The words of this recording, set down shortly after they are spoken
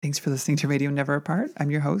Thanks for listening to Radio Never Apart. I'm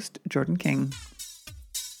your host, Jordan King.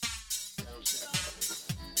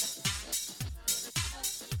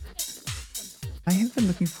 I have been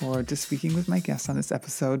looking forward to speaking with my guests on this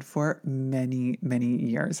episode for many, many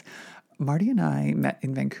years. Marty and I met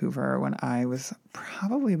in Vancouver when I was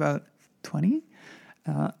probably about 20.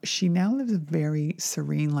 She now lives a very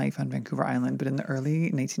serene life on Vancouver Island, but in the early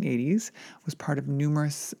 1980s was part of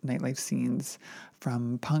numerous nightlife scenes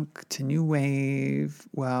from punk to new wave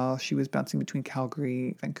while she was bouncing between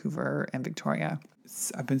Calgary, Vancouver, and Victoria.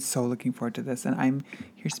 I've been so looking forward to this, and I'm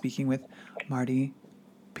here speaking with Marty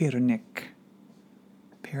Piernik.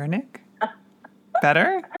 Piernik?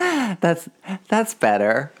 Better? That's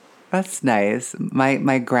better. That's nice.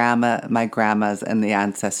 My grandmas and the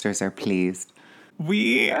ancestors are pleased.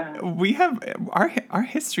 We have our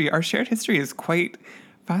history, our shared history is quite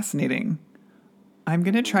fascinating. I'm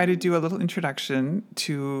going to try to do a little introduction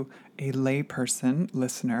to a layperson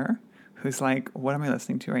listener who's like, what am I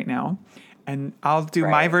listening to right now? And I'll do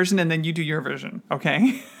my version and then you do your version,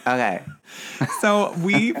 okay? Okay. So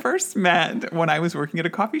we first met when I was working at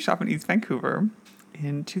a coffee shop in East Vancouver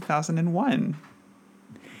in 2001.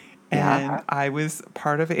 And I was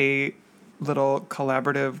part of a little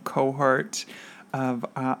collaborative cohort of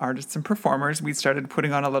artists and performers. We started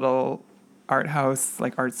putting on a little art house,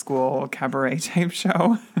 like art school, cabaret type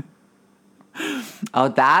show. Oh,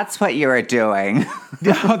 that's what you were doing.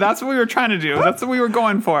 Yeah, that's what we were trying to do. That's what we were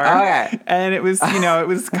going for. Okay. And it was, it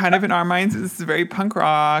was kind of in our minds, it was very punk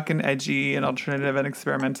rock and edgy and alternative and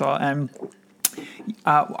experimental. And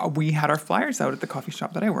we had our flyers out at the coffee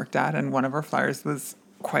shop that I worked at. And one of our flyers was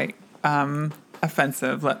quite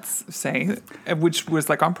offensive, let's say, which was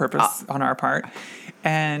like on purpose on our part.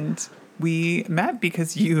 And we met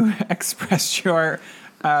because you expressed your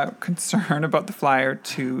concern about the flyer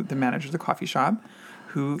to the manager of the coffee shop,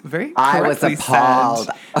 who very correctly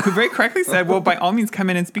said, well, by all means come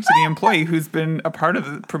in and speak to the employee who's been a part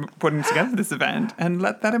of putting together this event and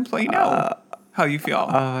let that employee know how you feel.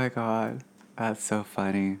 Oh my God. That's so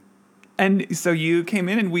funny. And so you came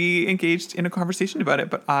in and we engaged in a conversation about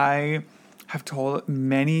it. But I have told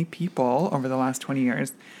many people over the last 20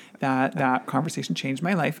 years that conversation changed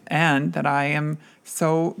my life and that I am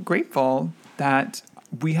so grateful that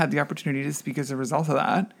we had the opportunity to speak as a result of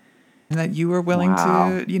that. And that you were willing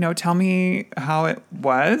to, tell me how it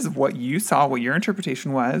was, what you saw, what your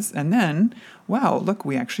interpretation was. And then, wow, look,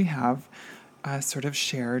 we actually have a sort of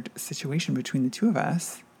shared situation between the two of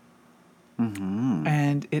us. Mm-hmm.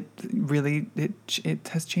 And it really, it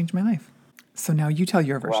has changed my life. So now you tell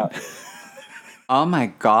your version. Wow. Oh my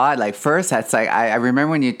God. Like first, that's like, I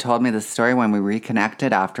remember when you told me the story when we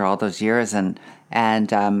reconnected after all those years and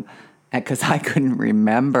because I couldn't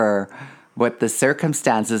remember what the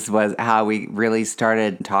circumstances was, how we really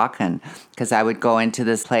started talking. Because I would go into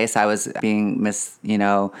this place, I was being Miss,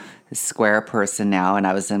 square person now, and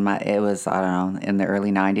I was in I don't know, in the early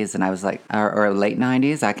 90s, and I was like, or late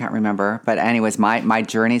 90s, I can't remember. But anyways, my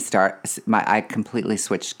journey I completely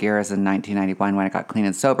switched gears in 1991 when I got clean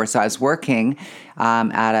and sober. So I was working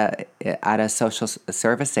at a social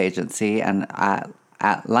service agency, and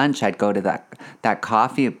at lunch, I'd go to that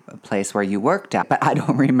coffee place where you worked at. But I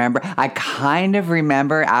don't remember. I kind of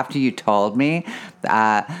remember after you told me.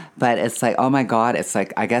 But it's like, oh my God, it's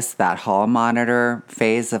like, I guess that hall monitor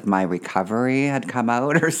phase of my recovery had come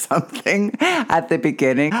out or something at the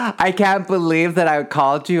beginning. I can't believe that I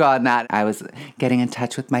called you on that. I was getting in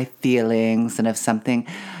touch with my feelings, and if something,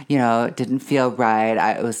 didn't feel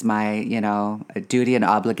right, it was my, duty and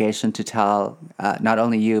obligation to tell not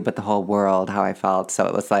only you, but the whole world how I felt. So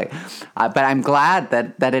it was like, but I'm glad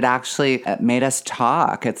that it actually made us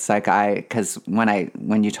talk. It's like because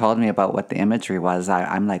when you told me about what the imagery was,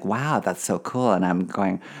 I'm like, wow, that's so cool. And I'm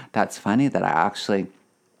going, that's funny that I actually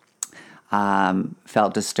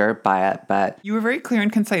felt disturbed by it. But you were very clear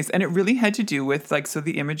and concise, and it really had to do with so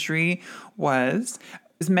the imagery was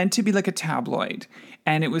meant to be like a tabloid.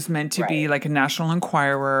 And it was meant to be like a National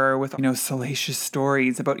Enquirer with, salacious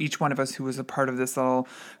stories about each one of us who was a part of this little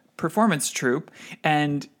performance troupe.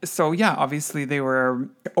 And so, yeah, obviously they were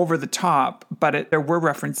over the top, but there were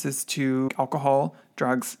references to alcohol,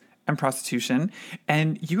 drugs, and prostitution.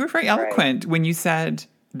 And you were very eloquent when you said,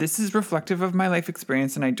 this is reflective of my life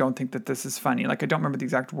experience, and I don't think that this is funny. Like, I don't remember the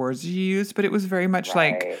exact words you used, but it was very much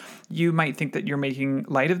like, you might think that you're making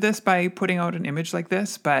light of this by putting out an image like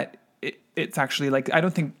this, but it's actually like, I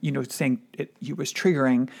don't think, saying you was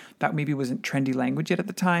triggering, that maybe wasn't trendy language yet at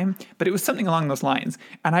the time, but it was something along those lines.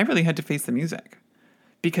 And I really had to face the music.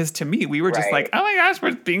 Because to me, we were just like, oh my gosh,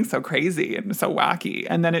 we're being so crazy and so wacky.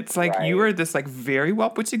 And then it's like, you were this like very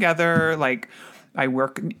well put together, like I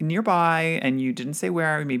work nearby, and you didn't say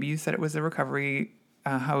where. Maybe you said it was a recovery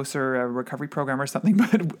house or a recovery program or something.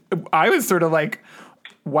 But I was sort of like,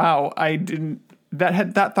 wow, I didn't.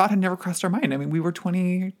 That thought had never crossed our mind. I mean, we were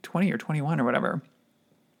 20 or 21 or whatever.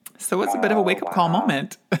 So it's a bit of a wake up call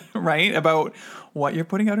moment, right? About what you're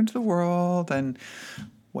putting out into the world and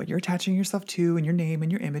what you're attaching yourself to and your name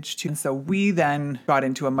and your image to. And so we then got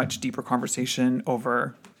into a much deeper conversation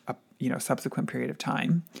over a subsequent period of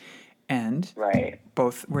time. And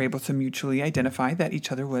both were able to mutually identify that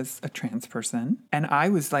each other was a trans person. And I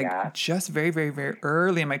was like just very, very, very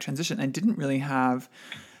early in my transition and didn't really have...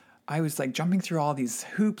 I was like jumping through all these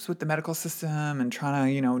hoops with the medical system and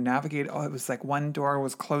trying to, navigate. Oh, it was like one door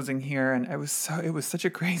was closing here, and it was such a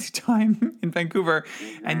crazy time in Vancouver.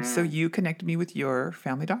 Mm-hmm. And so you connected me with your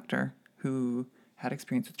family doctor who had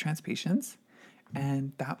experience with trans patients,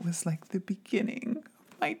 and that was like the beginning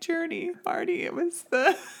of my journey, Marty. It was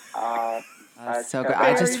the so good.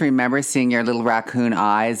 I just remember seeing your little raccoon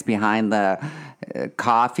eyes behind the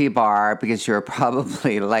coffee bar because you were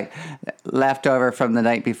probably like left over from the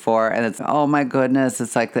night before, and it's, oh my goodness,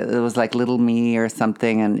 it's like it was like little me or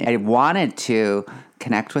something, and I wanted to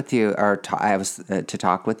connect with you or to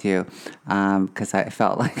talk with you because I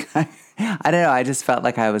felt like I don't know. I just felt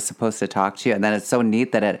like I was supposed to talk to you, and then it's so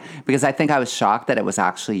neat that because I think I was shocked that it was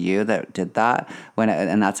actually you that did that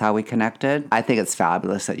and that's how we connected. I think it's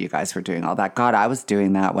fabulous that you guys were doing all that. God, I was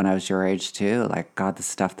doing that when I was your age too. Like, God, the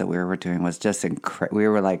stuff that we were doing was just incredible. We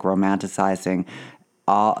were like romanticizing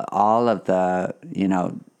all of the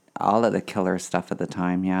all of the killer stuff at the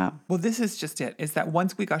time, yeah. Well, this is just it, is that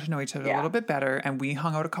once we got to know each other a little bit better and we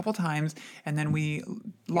hung out a couple times and then we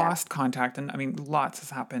lost contact, and I mean, lots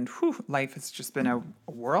has happened. Whew, life has just been a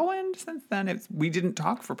whirlwind since then. We didn't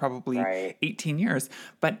talk for probably 18 years,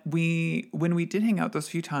 but when we did hang out those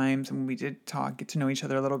few times and when we did talk, get to know each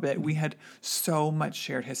other a little bit, we had so much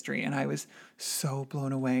shared history, and I was so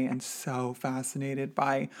blown away and so fascinated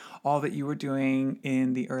by all that you were doing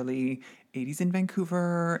in the early 80s in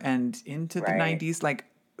Vancouver and into the 90s. Like,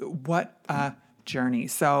 what a journey.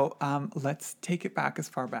 So let's take it back as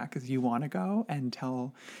far back as you want to go and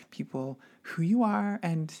tell people who you are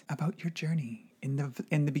and about your journey in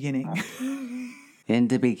the beginning. In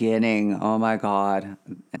the beginning, oh my God.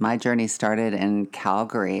 My journey started in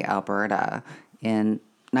Calgary, Alberta. In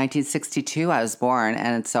 1962, I was born,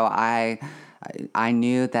 and so I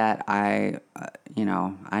knew that I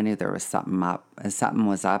knew there was something up. Something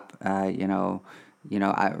was up. As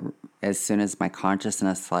soon as my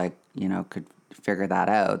consciousness, could figure that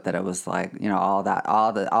out, that it was like, all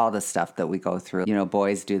the stuff that we go through.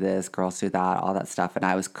 Boys do this, girls do that, all that stuff, and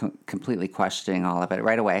I was completely questioning all of it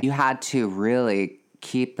right away. You had to really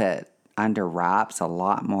keep it under wraps a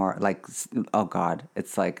lot more. Like, oh God,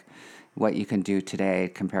 it's like, what you can do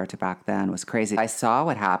today compared to back then was crazy. I saw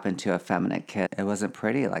what happened to effeminate kids. It wasn't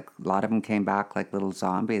pretty. Like, a lot of them came back like little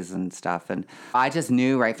zombies and stuff. And I just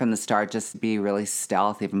knew right from the start, just be really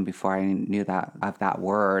stealth, even before I knew that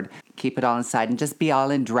word. Keep it all inside and just be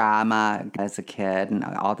all in drama as a kid and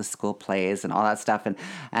all the school plays and all that stuff. And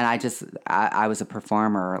I was a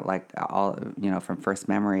performer, like, all, from first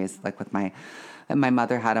memories, like with my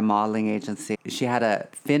mother had a modeling agency. She had a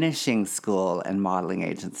finishing school and modeling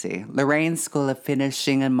agency. Lorraine's School of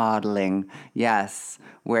Finishing and Modeling. Yes,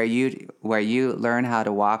 where you learn how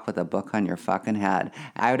to walk with a book on your fucking head.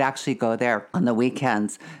 I would actually go there on the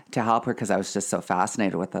weekends to help her because I was just so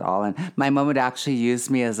fascinated with it all. And my mom would actually use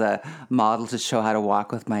me as a model to show how to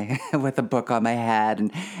walk with with a book on my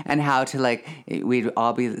head and how to, like, we'd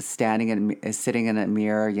all be sitting in a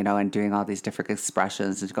mirror, and doing all these different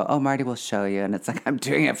expressions, and she'd go, oh, Marty will show you. And it's like, I'm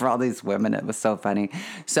doing it for all these women. It was so funny.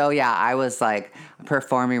 So yeah, I was like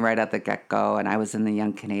performing right at the get-go, and I was in the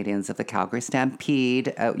Young Canadians of the Calgary Stampede.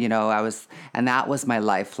 And that was my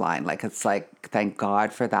lifeline. Like, it's like, thank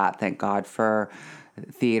God for that. Thank God for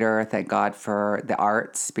theater. Thank God for the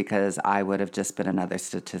arts, because I would have just been another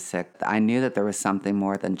statistic. I knew that there was something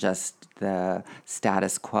more than just the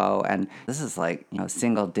status quo. And this is like,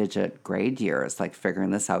 single digit grade years, like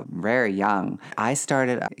figuring this out very young. I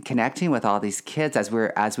started connecting with all these kids as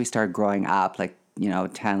we started growing up, like,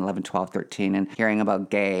 10, 11, 12, 13, and hearing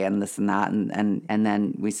about gay and this and that. And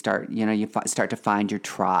then we start, you start to find your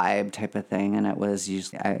tribe type of thing. And it was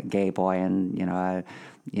usually a gay boy and,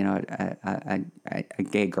 a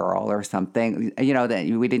gay girl or something, that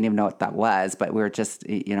we didn't even know what that was, but we were just,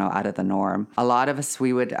 out of the norm. A lot of us,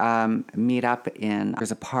 we would meet up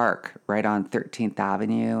there's a park right on 13th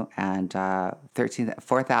Avenue and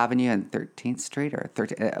 4th Avenue and 13th Street or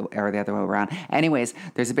the other way around. Anyways,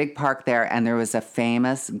 there's a big park there, and there was a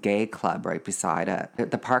famous gay club right beside it.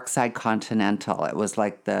 The Parkside Continental. It was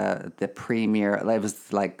like the premier, it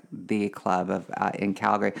was like the club in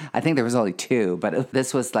Calgary. I think there was only two, but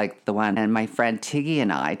this was like the one. And my friend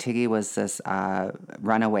Tiggy was this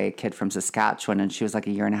runaway kid from Saskatchewan, and she was like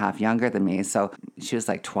a year and a half younger than me. So she was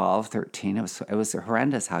like 12, 13. It was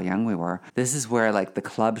horrendous how young we were. This is where like the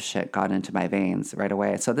club shit got into my veins right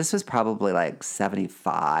away. So this was probably like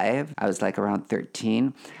 75. I was like around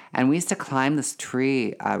 13. And we used to climb this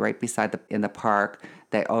tree right beside in the park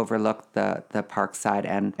that overlooked the park side,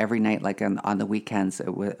 and every night, like on the weekends,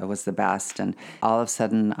 it was the best. And all of a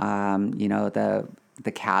sudden,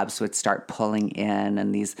 the cabs would start pulling in,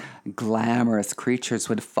 and these glamorous creatures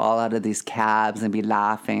would fall out of these cabs and be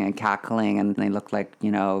laughing and cackling, and they looked like,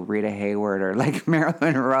 Rita Hayworth or like Marilyn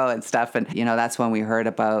Monroe and stuff. And, that's when we heard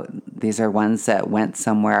about these are ones that went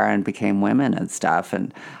somewhere and became women and stuff.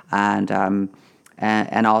 And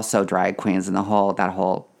also drag queens and that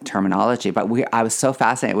whole terminology. But I was so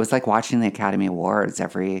fascinated. It was like watching the Academy Awards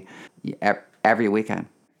every weekend.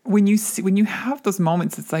 When you have those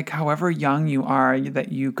moments, it's like however young you are,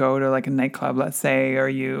 that you go to like a nightclub, let's say, or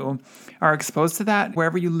you are exposed to that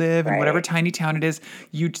wherever you live and whatever tiny town it is,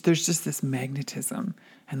 there's just this magnetism.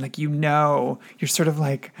 And like, you're sort of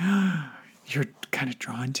like, you're kind of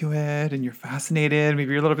drawn to it and you're fascinated.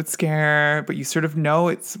 Maybe you're a little bit scared, but you sort of know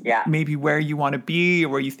it's maybe where you want to be or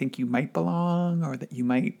where you think you might belong or that you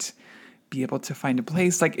might be able to find a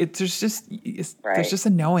place. Like there's just a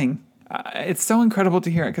knowing. It's so incredible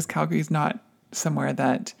to hear it because Calgary is not somewhere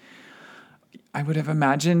that I would have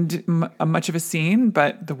imagined much of a scene,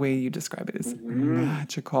 but the way you describe it is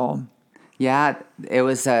magical. Yeah, it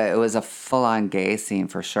was a full-on gay scene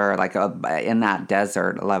for sure, like in that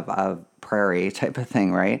desert of prairie type of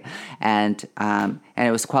thing, right? And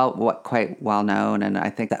it was quite well known, and I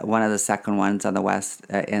think that one of the second ones on the west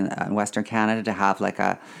in Western Canada to have like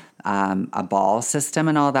a ball system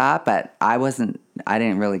and all that. But I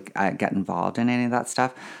didn't really get involved in any of that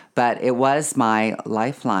stuff. But it was my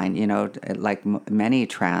lifeline, like many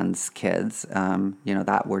trans kids.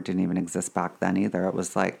 That word didn't even exist back then either. It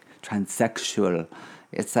was like transsexual.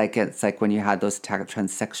 It's like when you had those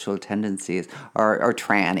transsexual tendencies or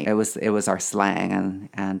tranny. It was our slang,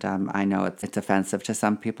 and I know it's offensive to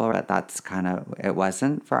some people, but that's kind of, it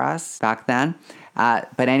wasn't for us back then.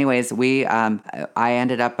 But anyways, I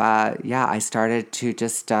ended up, I started to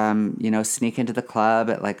just, sneak into the club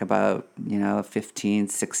at like about, 15,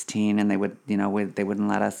 16, and they would, they wouldn't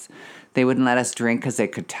let us drink because they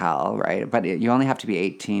could tell, right? But you only have to be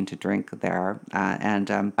 18 to drink there.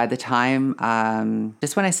 And by the time,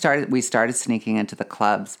 just when we started sneaking into the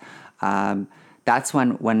clubs, that's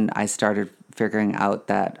when I started figuring out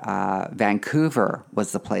that Vancouver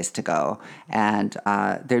was the place to go. And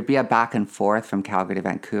there'd be a back and forth from Calgary to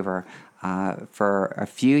Vancouver for a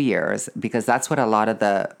few years, because that's what a lot of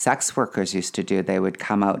the sex workers used to do. They would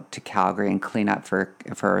come out to Calgary and clean up for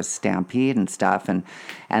Stampede and stuff. And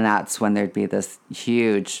that's when there'd be this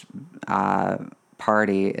huge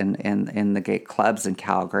party in the gay clubs in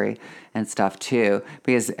Calgary and stuff too.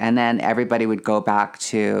 And then everybody would go back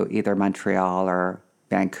to either Montreal or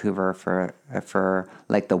Vancouver for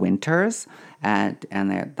like the winters, and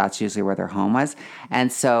that's usually where their home was.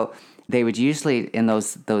 And so they would usually, in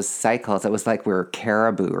those cycles, it was like we were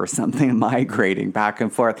caribou or something migrating back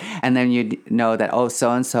and forth. And then you'd know that,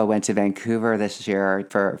 so-and-so went to Vancouver this year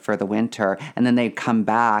for the winter. And then they'd come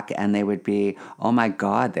back and they would be, oh my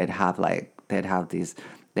God, they'd have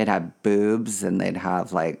boobs, and they'd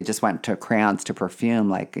have just went to crayons to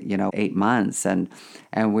perfume 8 months. And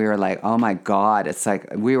we were like, oh my God, it's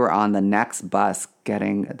like we were on the next bus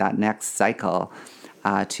getting that next cycle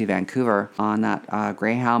to Vancouver on that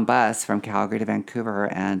Greyhound bus from Calgary to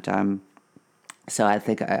Vancouver. And so I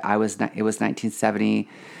think it was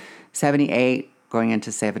 1978 going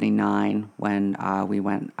into 79 when we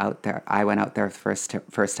went out there. I went out there first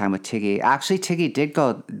time with Tiggy. Actually, Tiggy did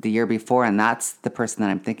go the year before, and that's the person that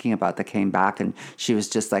I'm thinking about that came back, and she was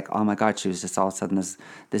just like, oh my God, she was just all of a sudden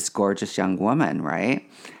this gorgeous young woman, right?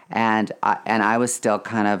 And I was still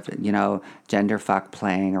kind of, gender fuck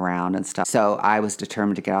playing around and stuff. So I was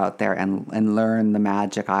determined to get out there and learn the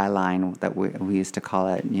magic eye line that we used to call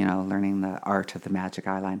it, learning the art of the magic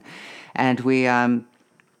eye line. And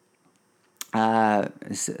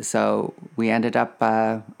So we ended up.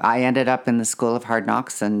 I ended up in the School of Hard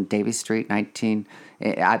Knocks on Davie Street, in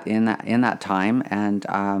that time, and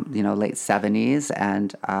late '70s,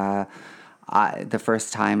 and the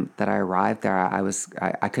first time that I arrived there,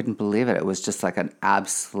 I couldn't believe it. It was just like an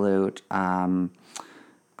absolute. Wow,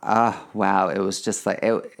 it was just like,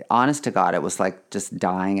 honest to God, it was like just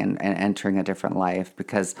dying and entering a different life,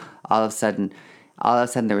 because all of a sudden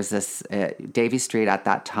there was this, Davie Street at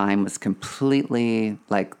that time was completely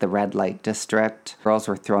like the red light district. Girls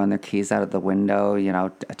were throwing their keys out of the window,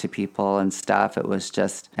 to people and stuff. It was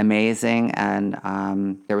just amazing. And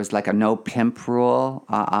there was like a no pimp rule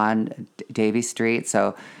on Davie Street.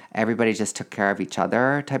 So everybody just took care of each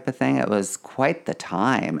other type of thing. It was quite the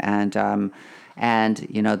time. And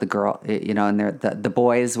the girl, and the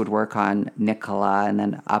boys would work on Nicola, and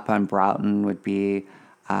then up on Broughton would be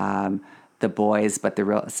the boys, but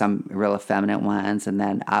some real effeminate ones, and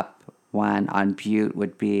then up one on Butte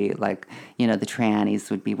would be like, the trannies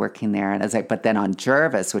would be working there, and but then on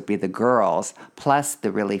Jervis would be the girls plus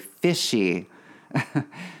the really fishy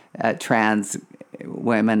trans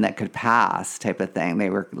women that could pass type of thing. They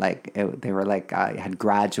were like had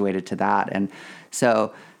graduated to that, and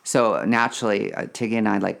so naturally, Tiggy and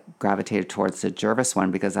I gravitated towards the Jervis one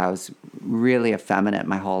because I was really effeminate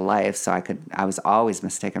my whole life. So I was always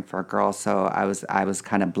mistaken for a girl. So I was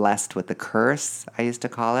kind of blessed with the curse, I used to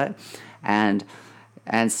call it, and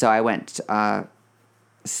so I went. I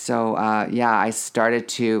started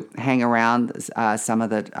to hang around some of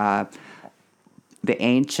the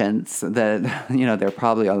ancients. They're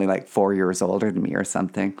probably only like 4 years older than me or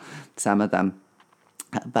something. Some of them.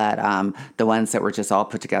 But the ones that were just all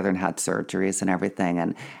put together and had surgeries and everything,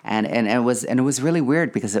 and it was really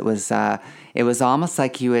weird because it was almost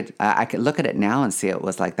like you would I could look at it now and see it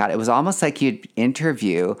was like that. It was almost like you'd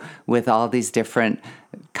interview with all these different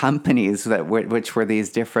companies which were these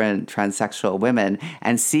different transsexual women,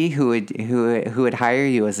 and see who would hire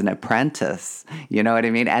you as an apprentice. You know what I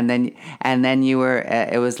mean? And then you were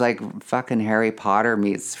it was like fucking Harry Potter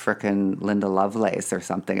meets frickin' Linda Lovelace or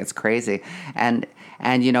something. It's crazy.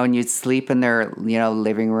 And you'd sleep in their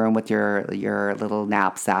living room with your little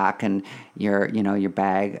knapsack and your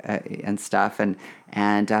bag and stuff, and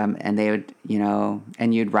they would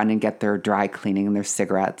and you'd run and get their dry cleaning and their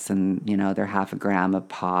cigarettes and their half a gram of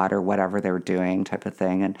pot or whatever they were doing type of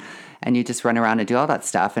thing, and you just run around and do all that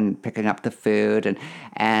stuff and picking up the food,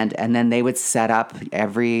 and then they would set up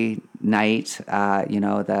every night.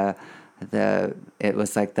 It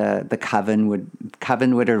was like the coven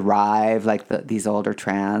would arrive, like these older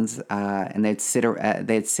trans, and they'd sit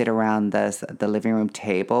around the living room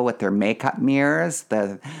table with their makeup mirrors,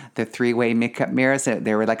 the 3-way makeup mirrors.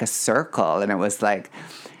 They were like a circle, and it was like,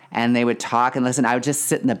 and they would talk and listen. I would just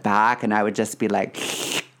sit in the back, and I would just be like,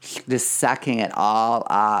 just sucking it all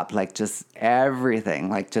up, like just everything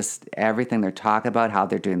they're talking about, how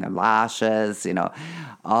they're doing their lashes,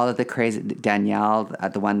 all of the crazy. Danielle,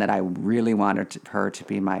 the one that I really wanted her to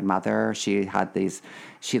be my mother, she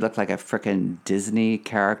looked like a freaking Disney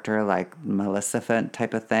character, like Maleficent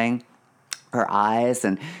type of thing. Her eyes,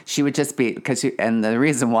 and she would just be, and the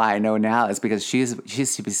reason why I know now is because she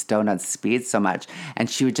used to be stoned on speed so much, and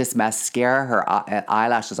she would just mascara her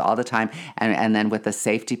eyelashes all the time, and then with a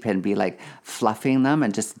safety pin be like fluffing them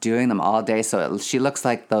and just doing them all day. So she looks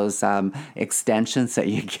like those extensions that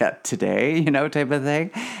you get today, type of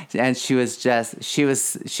thing. And she was so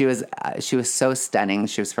stunning.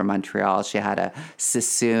 She was from Montreal. She had a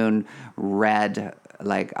Sassoon red,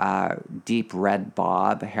 like deep red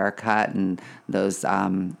bob haircut, and those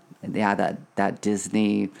that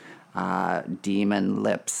Disney demon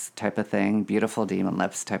lips type of thing, beautiful demon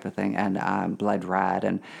lips type of thing, and blood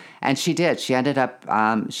red, and she ended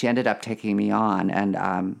up taking me on,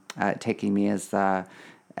 and taking me as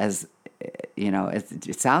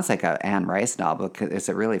it sounds like a Anne Rice novel, because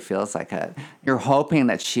it really feels like you're hoping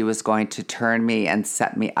that she was going to turn me and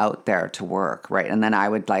set me out there to work, right? And then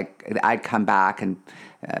I'd come back and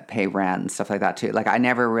pay rent and stuff like that too. Like I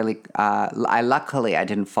never really, luckily I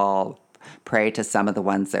didn't fall prey to some of the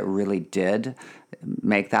ones that really did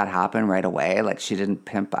make that happen right away. Like she didn't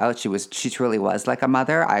pimp out. She truly was like a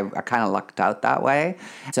mother. I kind of lucked out that way.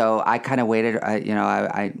 So I kind of waited,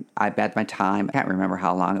 I bet my time. I can't remember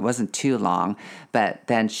how long. It wasn't too long, but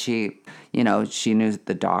then she knew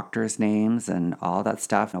the doctors' names and all that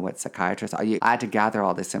stuff, and what psychiatrists. I had to gather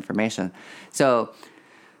all this information. So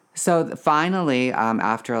finally,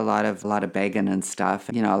 after a lot of begging and stuff,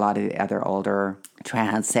 a lot of the other older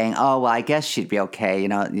trans saying, "Oh, well, I guess she'd be okay."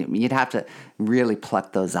 You'd have to really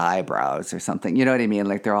pluck those eyebrows or something. You know what I mean?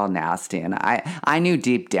 Like they're all nasty, and I knew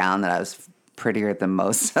deep down that I was prettier than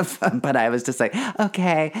most of them, but I was just like,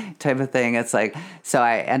 okay, type of thing. It's like, so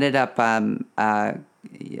I ended up, one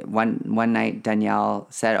night Danielle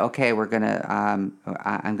said, okay, I'm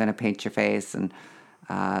gonna paint your face, and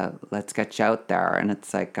let's get you out there. And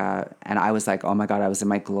it's like, and I was like, oh my God, I was in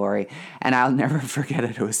my glory. And I'll never forget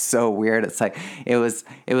it. It was so weird. It's like, it was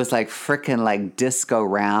like freaking like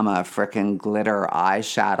Disco-Rama, freaking glitter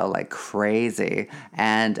eyeshadow, like crazy.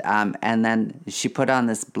 And then she put on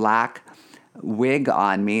this black wig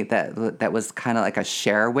on me that was kind of like a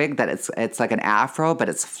Cher wig, that it's like an afro, but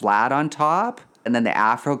it's flat on top. And then the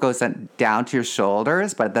afro goes down to your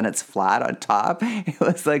shoulders, but then it's flat on top.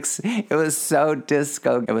 It was so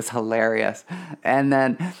disco. It was hilarious. And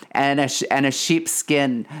then a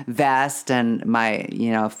sheepskin vest, and my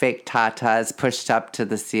fake tatas pushed up to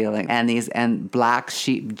the ceiling, and black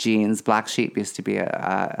sheep jeans. Black Sheep used to be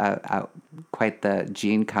a quite the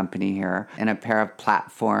jean company here, and a pair of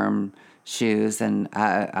platform shoes and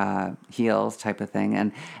heels type of thing.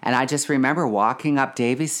 And I just remember walking up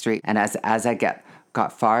Davie Street, and as I got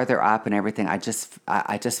farther up and everything, I just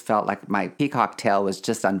felt like my peacock tail was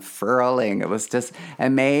just unfurling. It was just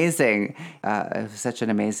amazing. It was such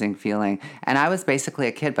an amazing feeling. And I was basically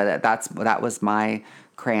a kid, but that was my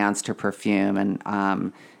crayons to perfume.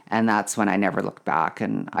 And that's when I never looked back.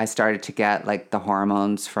 And I started to get like the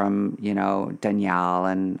hormones from, Danielle,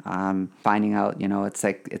 and finding out, it's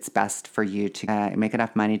like it's best for you to make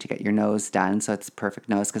enough money to get your nose done. So it's a perfect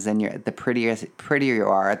nose, because then the prettier you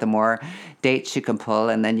are, the more dates you can pull,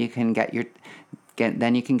 and then you can get your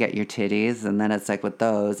titties. And then it's like with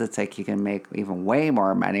those, it's like you can make even way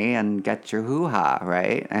more money and get your hoo-ha,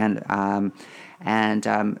 right?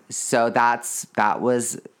 So that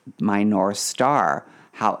was my North Star.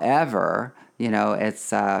 However,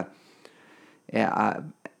 it's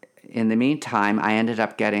in the meantime, I ended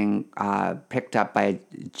up getting picked up by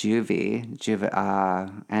Juvie,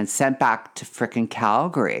 and sent back to frickin'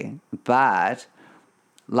 Calgary. But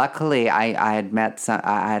luckily, I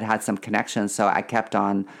had some connections, so I kept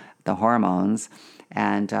on the hormones,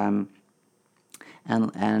 and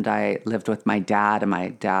I lived with my dad, and my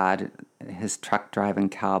dad, his truck driving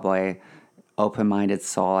cowboy, open-minded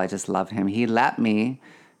soul. I just love him. He let me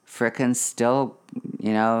frickin' still,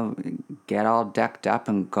 get all decked up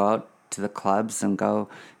and go out to the clubs and go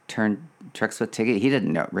turn tricks with Tiggy. He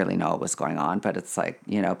didn't really know what was going on, but it's like,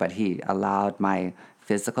 but he allowed my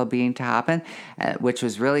physical being to happen, which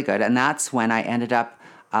was really good. And that's when I ended up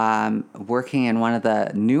working in one of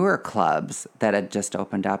the newer clubs that had just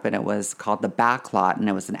opened up, and it was called the Backlot, and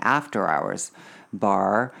it was an after-hours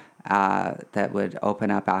bar that would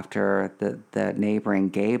open up after the neighboring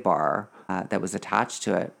gay bar that was attached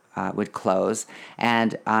to it would close.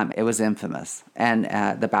 And it was infamous. And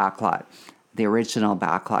the Backlot, the original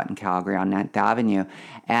Backlot in Calgary on 9th Avenue.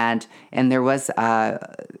 And there was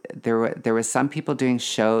some people doing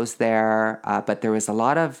shows there, but there was a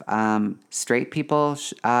lot of straight people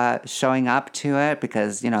showing up to it,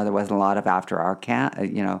 because, there wasn't a lot of after-hour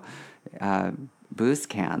booze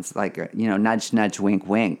cans, like, nudge, nudge, wink,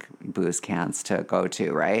 wink booze cans to go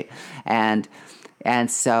to, right? And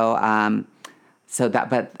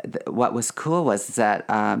what was cool was that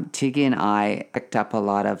Tiggy and I picked up a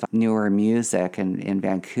lot of newer music in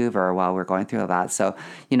Vancouver while we were going through all that. So,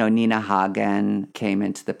 Nina Hagen came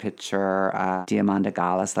into the picture, Diamanda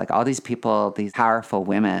Gallis, like all these people, these powerful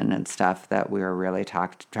women and stuff that we were really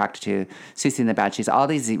attracted to. Susie and the Banshees, all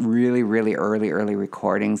these really, really early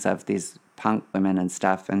recordings of these punk women and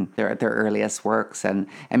stuff, and their earliest works, and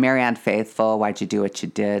Marianne Faithfull, Why'd You Do What You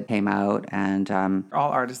Did, came out, and all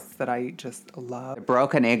artists that I just love. The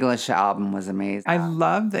Broken English album was amazing. I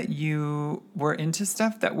love that you were into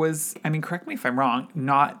stuff that was, correct me if I'm wrong,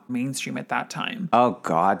 not mainstream at that time. Oh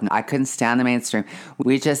God, I couldn't stand the mainstream.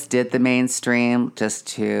 We just did the mainstream just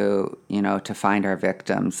to find our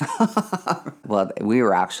victims. Well, we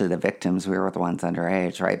were actually the victims. We were the ones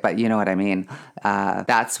underage, right? But you know what I mean.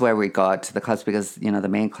 That's where we go out to the clubs, because the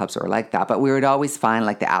main clubs were like that. But we would always find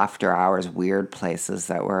like the after hours weird places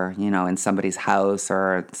that were in somebody's house,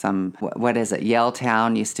 or some, what is it,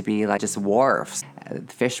 Yaletown used to be like just wharfs.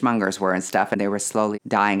 Fishmongers were and stuff, and they were slowly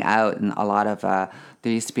dying out. And a lot of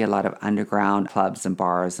there used to be a lot of underground clubs and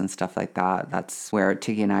bars and stuff like that. That's where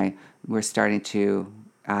Tiggy and I were starting to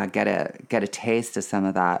get a taste of some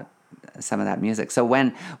of that music. So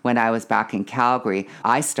when I was back in Calgary,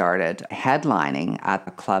 I started headlining at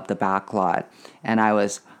the club, the Backlot, and I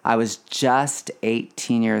was just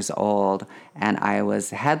 18 years old, and I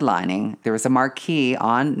was headlining. There was a marquee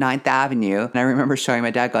on 9th Avenue, and I remember showing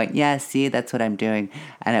my dad, going, "Yeah, see, that's what I'm doing."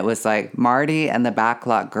 And it was like Marty and the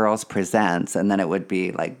Backlot Girls presents, and then it would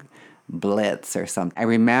be like Blitz or something. I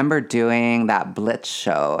remember doing that Blitz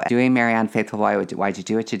show, doing Marianne Faithfull, Why'd You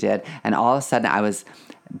Do What You Did? And all of a sudden I was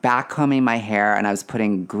backcombing my hair and I was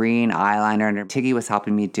putting green eyeliner and Tiggy was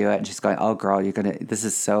helping me do it and she's going, oh girl, this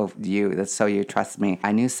is so you, that's so you, trust me.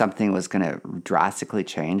 I knew something was going to drastically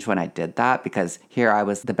change when I did that because here I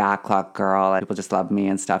was the backlot girl and people just loved me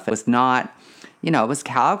and stuff. It was not, it was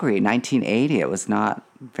Calgary, 1980. It was not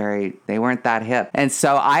they weren't that hip. And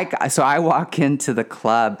so I walk into the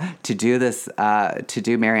club to do this, to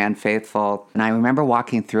do Marianne Faithfull. And I remember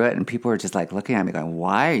walking through it and people were just like looking at me going,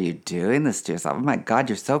 why are you doing this to yourself? Oh my God,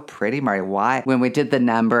 you're so pretty, Marty. Why? When we did the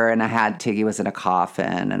number and I had Tiggy was in a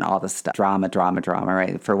coffin and all this stuff, drama,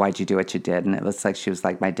 right? For Why'd You Do What You Did? And it was like, she was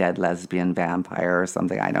like my dead lesbian vampire or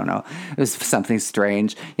something. I don't know. It was something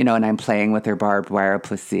strange, and I'm playing with her barbed wire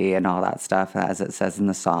pussy and all that stuff, as it says in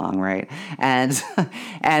the song, right? And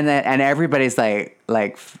everybody's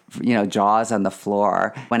like jaws on the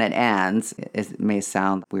floor. When it ends, it may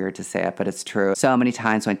sound weird to say it, but it's true. So many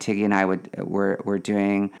times when Tiggy and I were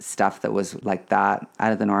doing stuff that was like that,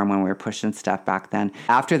 out of the norm, when we were pushing stuff back then,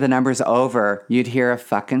 after the number's over, you'd hear a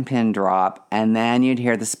fucking pin drop, and then you'd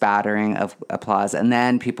hear the spattering of applause, and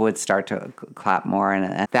then people would start to clap more.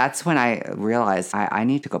 And that's when I realized I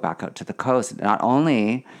need to go back out to the coast. Not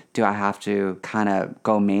only do I have to kind of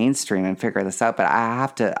go mainstream and figure this out, but I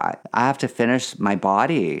have to finish my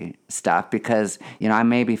body stuff because, I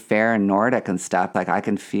may be fair and Nordic and stuff. Like I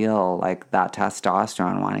can feel like that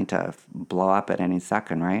testosterone wanting to blow up at any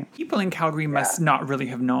second, right? People in Calgary must not really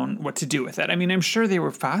have known what to do with it. I mean, I'm sure they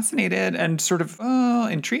were fascinated and sort of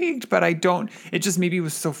intrigued, but it just maybe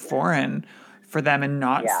was so foreign for them and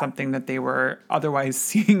not something that they were otherwise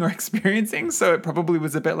seeing or experiencing. So it probably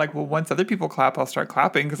was a bit like, well, once other people clap, I'll start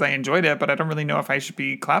clapping because I enjoyed it, but I don't really know if I should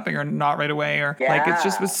be clapping or not right away. Or like, it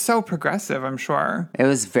just was so progressive, I'm sure. It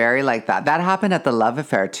was very like that. That happened at the Love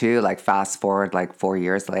Affair too, like fast forward like 4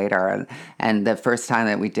 years later. And the first time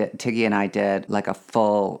that Tiggy and I did like a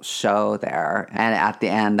full show there. And at the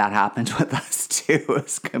end, that happened with us too. It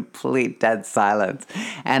was complete dead silence.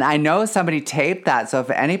 And I know somebody taped that. So if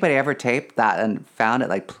anybody ever taped that and found it,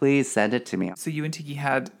 like, please send it to me. So you and Tiggy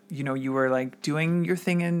had, you were like doing your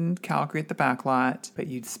thing in Calgary at the backlot, but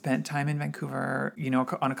you'd spent time in Vancouver,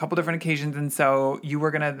 on a couple different occasions. And so you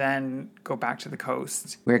were going to then go back to the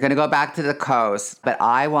coast. We were going to go back to the coast, but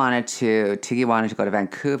Tiggy wanted to go to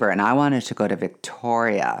Vancouver and I wanted to go to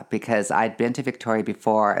Victoria because I'd been to Victoria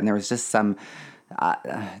before and there was just some,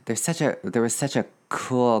 there was such a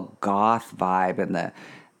cool goth vibe in the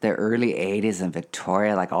early 80s in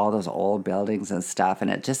Victoria, like all those old buildings and stuff. And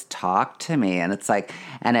it just talked to me. And it's like,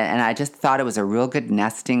 and I just thought it was a real good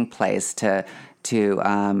nesting place to figure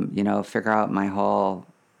out my whole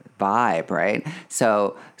vibe, right?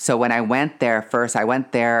 So when I went there first, I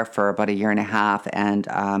went there for about a year and a half, and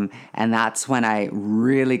that's when I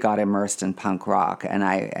really got immersed in punk rock, and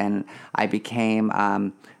I became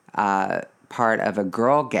part of a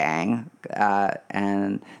girl gang,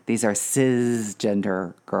 and these are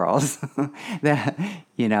cisgender girls. I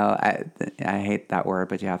hate that word,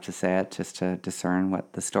 but you have to say it just to discern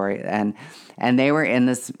what the story. And they were in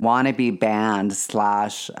this wannabe band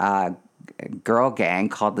 / girl gang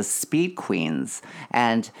called the Speed Queens,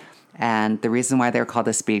 and the reason why they're called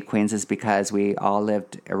the Speed Queens is because we all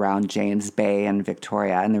lived around James Bay in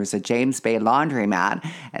Victoria, and there was a James Bay laundromat,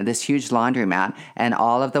 and this huge laundromat, and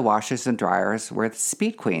all of the washers and dryers were the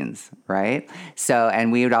Speed Queens, right? So,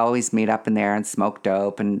 and we would always meet up in there and smoke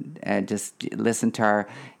dope and just listen to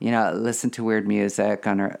weird music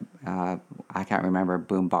on our, I can't remember,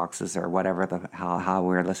 boom boxes or whatever how we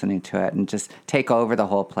were listening to it, and just take over the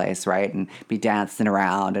whole place, right? And be dancing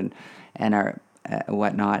around and our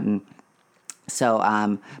whatnot. And so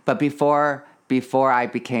but before I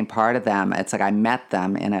became part of them, it's like I met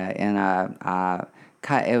them in a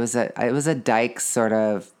it was a dyke sort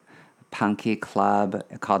of punky club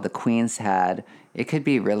called the Queen's Head. It could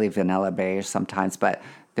be really vanilla beige sometimes, but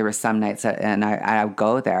there were some nights and I would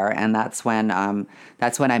go there, and that's when I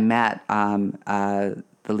met the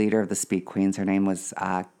leader of the Speed Queens. Her name was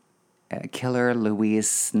Killer Louise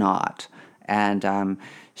Snot, and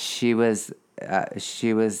she was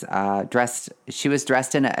dressed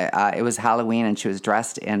in it was Halloween, and she was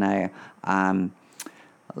dressed in a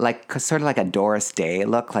like sort of like a Doris Day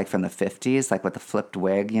look, like from the 50s, like with the flipped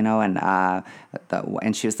wig, and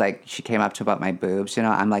she was like, she came up to about my boobs,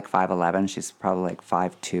 I'm like 5'11", she's probably like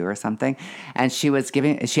 5'2" or something, and she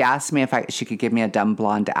asked me if she could give me a dumb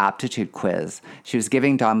blonde aptitude quiz. She was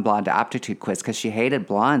giving dumb blonde aptitude quiz because she hated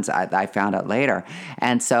blondes. I found out later,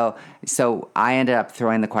 and so I ended up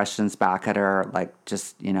throwing the questions back at her, like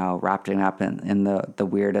just wrapping up in the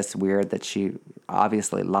weirdest weird that she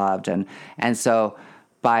obviously loved, and so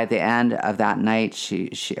by the end of that night,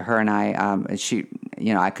 her and I,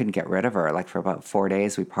 I couldn't get rid of her. Like for about 4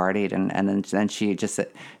 days, we partied, and then she just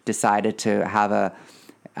decided to have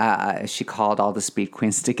she called all the speed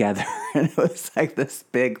queens together, and it was like this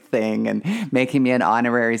big thing, and making me not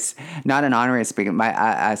an honorary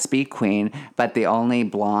speed queen, but the only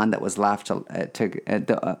blonde that was left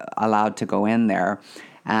allowed to go in there,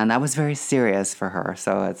 and that was very serious for her.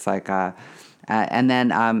 So it's like, and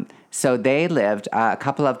then. So they lived. A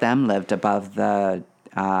couple of them lived above the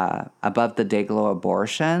Dayglow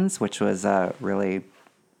Abortions, which was a really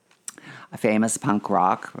famous punk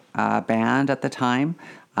rock band at the time.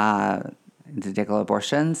 The Dayglow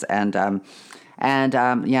Abortions, and the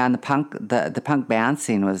punk band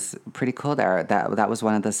scene was pretty cool there. That was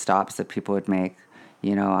one of the stops that people would make,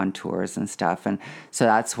 on tours and stuff. And so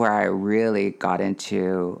that's where I really got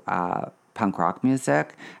into punk rock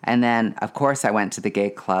music. And then of course I went to the gay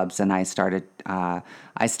clubs, and I started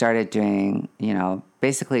doing,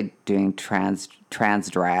 basically doing trans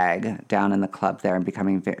drag down in the club there, and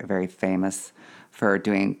becoming very, very famous for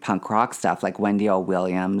doing punk rock stuff like Wendy O.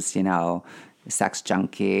 Williams, Sex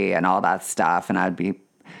Junkie and all that stuff. And I'd be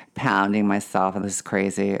pounding myself, and it was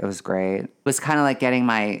crazy. It was great. It was kind of like getting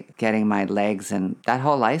my legs and that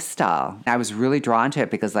whole lifestyle. I was really drawn to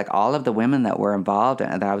it because like all of the women that were involved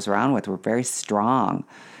and that I was around with were very strong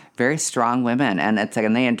women, and it's like,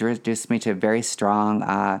 and they introduced me to very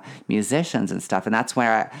strong musicians and stuff. And that's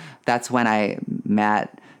when I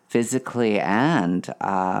met physically and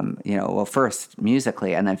first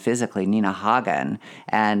musically and then physically Nina Hagen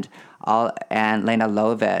and Lena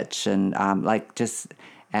Lovitch and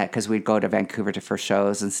because we'd go to Vancouver for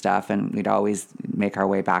shows and stuff, and we'd always make our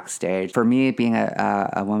way backstage. For me, being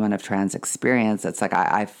a woman of trans experience, it's like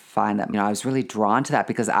I find that I was really drawn to that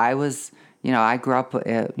because I was. I grew up,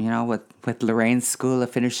 with Lorraine's School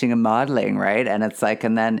of Finishing and Modeling, right? And it's like,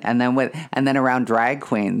 and then around drag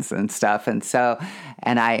queens and stuff, and so,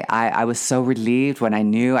 and I was so relieved when I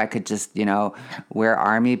knew I could just, wear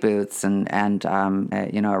army boots and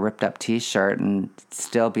a ripped up T-shirt and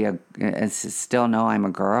still know I'm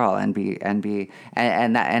a girl and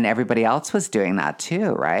everybody else was doing that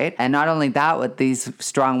too, right? And not only that, with these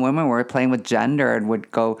strong women were playing with gender and we'd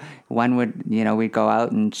go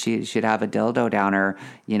out and she'd have a dildo down her,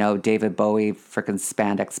 David Bowie freaking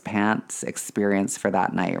spandex pants experience for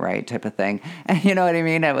that night, right? Type of thing. And you know what I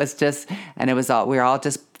mean? It was just, and it was all, we were all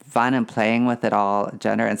just fun and playing with it all,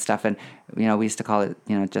 gender and stuff. And, we used to call it,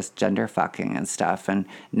 just gender fucking and stuff. And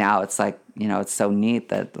now it's like, it's so neat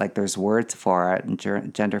that like there's words for it, and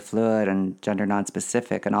gender fluid and gender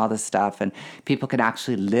non-specific and all this stuff. And people can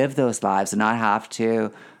actually live those lives and not have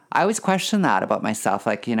to. I always question that about myself.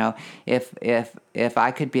 Like, if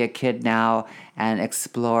I could be a kid now and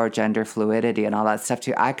explore gender fluidity and all that stuff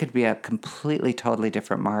too, I could be a completely, totally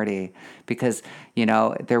different Marty because,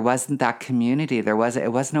 there wasn't that community. It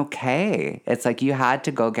wasn't okay. It's like you had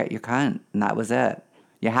to go get your cunt and that was it.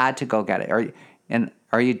 You had to go get it or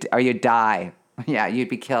you die. Yeah, you'd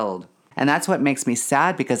be killed. And that's what makes me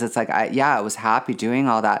sad because it's like, I was happy doing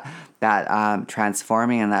all that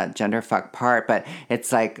transforming and that gender fuck part, but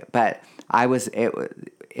it's like,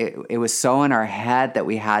 it was so in our head that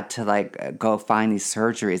we had to like go find these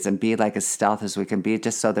surgeries and be like as stealth as we can be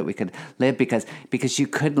just so that we could live because you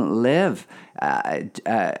couldn't live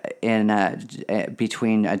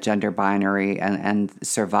between a gender binary and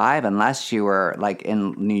survive unless you were like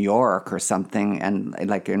in New York or something, and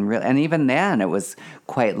like and even then it was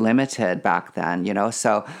quite limited back then,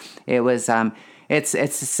 so it was It's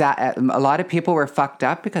sad. A lot of people were fucked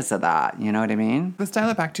up because of that. You know what I mean? Let's dial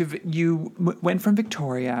it back to you went from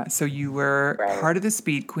Victoria, so you were part of the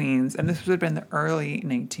Speed Queens, and this would have been the early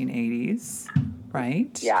 1980s,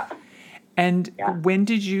 right? Yeah. And when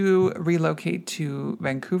did you relocate to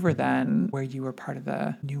Vancouver then, where you were part of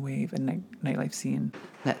the new wave and nightlife scene?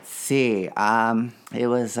 Let's see. It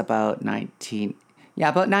was about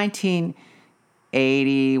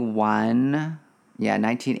 1981. Yeah,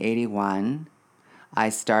 1981. We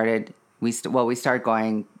started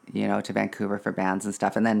going to Vancouver for bands and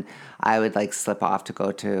stuff. And then I would like slip off to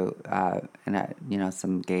go to,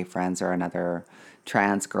 some gay friends or another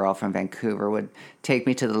trans girl from Vancouver would take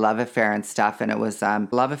me to the Love Affair and stuff. And it was,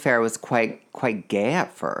 Love Affair was quite gay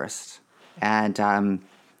at first. And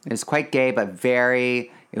it was quite gay, but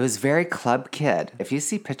it was very Club Kid. If you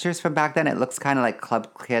see pictures from back then, it looks kind of like Club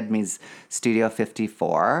Kid meets Studio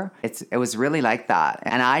 54. It was really like that.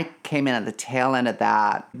 And I came in at the tail end of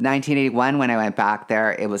that. 1981, when I went back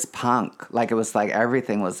there, it was punk. Like, it was like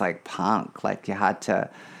everything was like punk. Like, you had to...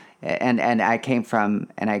 And I came from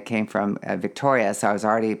Victoria, so I was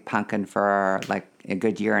already punking for like a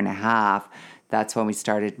good year and a half. That's when we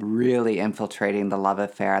started really infiltrating the Love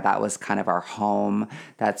Affair. That was kind of our home.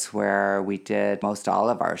 That's where we did most all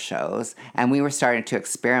of our shows, and we were starting to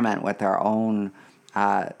experiment with our own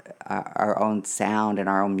sound and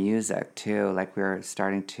our own music too. Like, we were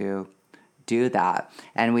starting to do that,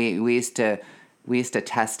 and we used to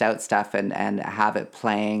test out stuff and have it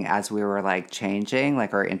playing as we were like changing,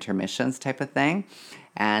 like our intermissions type of thing.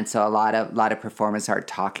 And so a lot of performers started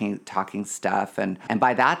talking stuff, and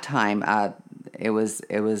by that time it was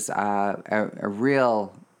a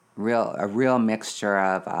real mixture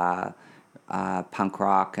of punk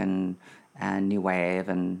rock and new wave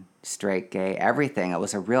and straight, gay, everything. It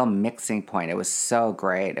was a real mixing point. It was so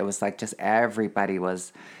great. It was like just everybody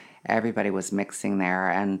was mixing there,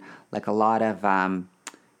 and like a lot of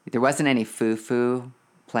there wasn't any foo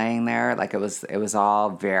playing there. Like, it was all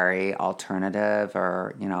very alternative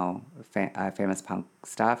or famous punk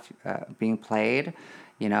stuff being played.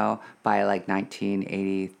 By like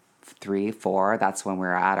 1983-4, that's when we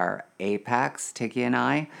were at our apex, Tiggy and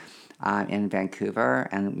I, in Vancouver,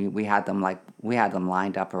 and we had them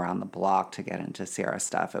lined up around the block to get in to see our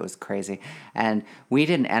stuff. It was crazy, and we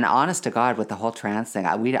didn't. And honest to God, with the whole trans thing,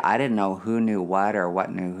 I didn't know who knew what or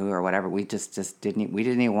what knew who or whatever. We just didn't. We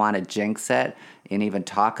didn't even want to jinx it and even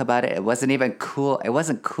talk about it. It wasn't even cool. It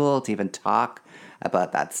wasn't cool to even talk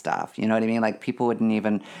about that stuff. You know what I mean? Like, people wouldn't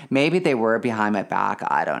even, maybe they were behind my back.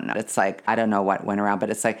 I don't know. It's like, I don't know what went around,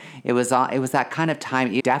 but it's like, it was that kind of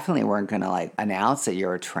time. You definitely weren't going to like announce that you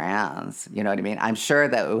were trans. You know what I mean? I'm sure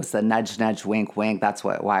that it was the nudge, nudge, wink, wink. That's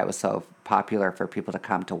why it was so popular for people to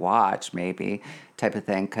come to watch, maybe, type of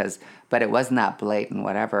thing. But it wasn't that blatant,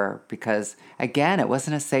 whatever, because again, it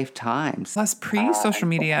wasn't a safe time. Plus, pre-social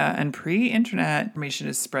media and pre-internet, information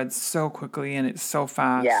is spread so quickly and it's so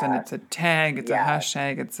fast, and it's a tag, it's a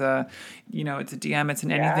hashtag, it's a DM, it's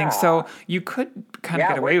an anything. So you could kind of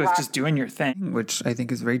get away with just doing your thing, which I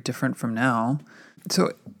think is very different from now.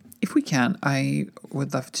 So if we can, I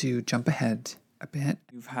would love to jump ahead a bit.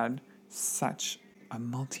 You've had such a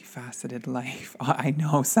multifaceted life. I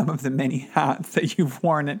know some of the many hats that you've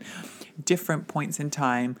worn at different points in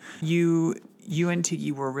time. You and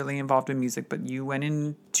Tiggy were really involved in music, but you went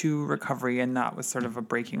into recovery, and that was sort of a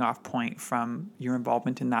breaking off point from your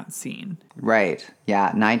involvement in that scene. Right.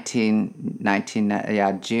 Yeah. June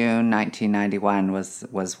 1991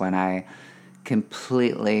 was when I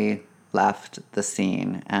completely left the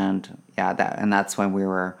scene, and that's when we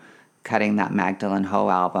were cutting that Magdalene Ho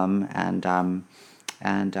album, and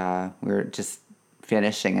we were just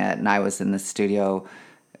finishing it, and I was in the studio.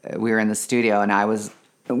 We were in the studio, and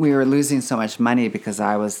we were losing so much money because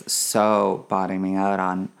I was so bottoming out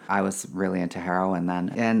on. I was really into heroin then,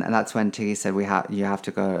 and that's when Tiggy said you have to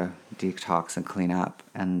go to detox and clean up,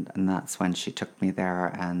 and that's when she took me there,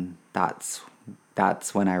 and that's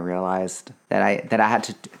when I realized that I had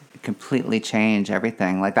to completely change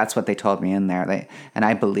everything. Like, that's what they told me in there. And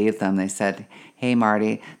I believed them. They said, "Hey,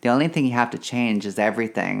 Marty, the only thing you have to change is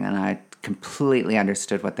everything." And I completely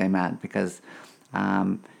understood what they meant, because,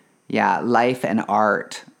 life and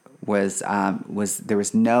art was there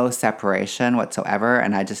was no separation whatsoever,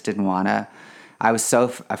 and I just didn't want to. I was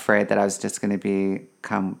so afraid that I was just going to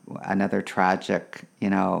become another tragic,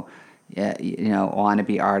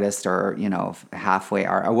 wannabe artist, or halfway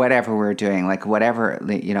art, or whatever we were doing, like whatever,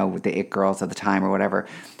 with the it girls at the time or whatever,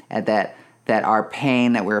 and that our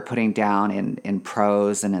pain that we were putting down in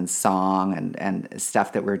prose and in song and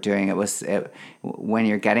stuff that we're doing, when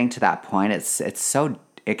you're getting to that point,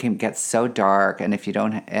 it can get so dark, and if you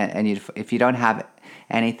don't have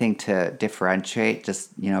anything to differentiate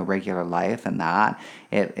just regular life and that,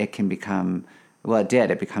 it can become, well, it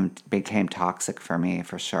did, became toxic for me,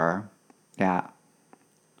 for sure. Yeah.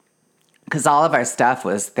 Because all of our stuff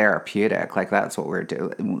was therapeutic. Like, that's what we're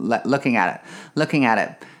doing. Looking at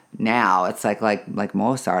it now, it's like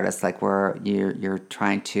most artists, like you're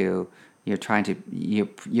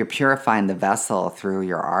purifying the vessel through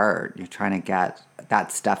your art. You're trying to get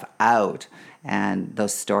that stuff out, and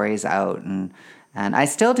those stories out, and And I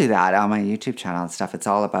still do that on my YouTube channel and stuff. It's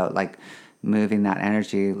all about like moving that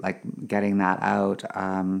energy, like getting that out,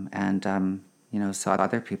 so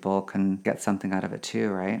other people can get something out of it too,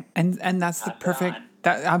 right? And that's the perfect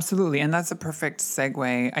that absolutely, and that's a perfect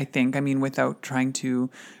segue, I think. I mean, without trying to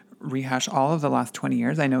rehash all of the last 20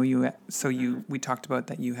 years, I know we talked about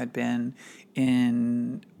that you had been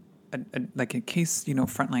in like a case,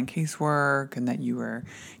 frontline casework, and that you were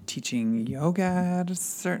teaching yoga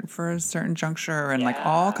for a certain juncture, and like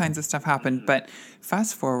all kinds of stuff happened. But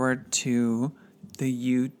fast forward to the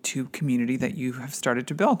YouTube community that you have started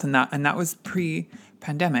to build, and that was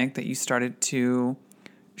pre-pandemic that you started to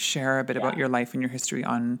share a bit about your life and your history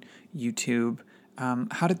on YouTube.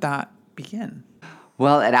 How did that begin?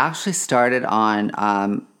 Well, it actually started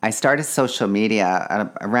I started social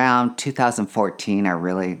media around 2014. I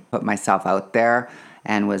really put myself out there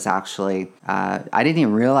and was actually, I didn't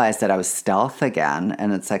even realize that I was stealth again.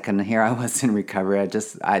 And it's like, and here I was in recovery. I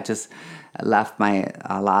just left my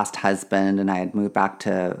last husband, and I had moved back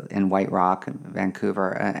in White Rock,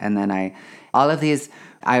 Vancouver. And then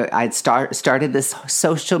I'd started this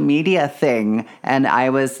social media thing, and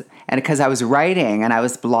because I was writing and I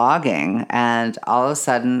was blogging, and all of a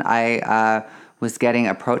sudden I was getting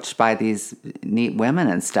approached by these neat women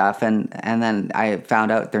and stuff, and then I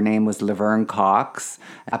found out their name was Laverne Cox,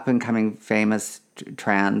 up and coming famous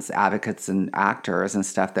trans advocates and actors and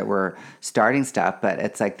stuff that were starting stuff. But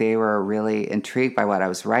it's like they were really intrigued by what I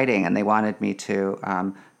was writing, and they wanted me to.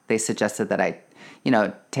 They suggested that I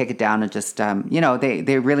take it down and just,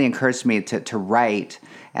 they really encouraged me to write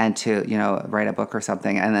and to, write a book or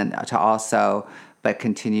something. And then to also, but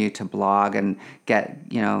continue to blog and get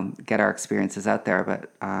our experiences out there.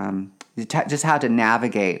 But just how to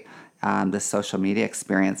navigate the social media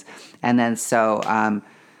experience. And then so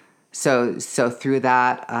through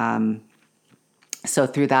that, I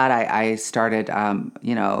started,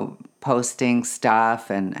 posting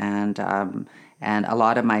stuff, and a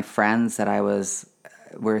lot of my friends that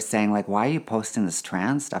were saying like, why are you posting this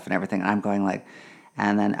trans stuff and everything? And I'm going like,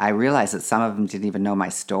 and then I realized that some of them didn't even know my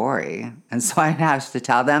story. And so I had to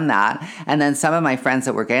tell them that. And then some of my friends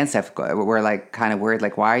that were gay and stuff were like kind of worried,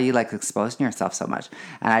 like, why are you like exposing yourself so much?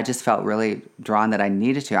 And I just felt really drawn that I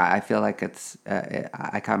needed to. I feel like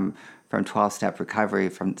I come from 12-step recovery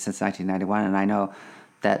since 1991. And I know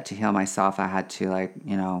that to heal myself, I had to I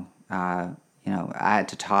had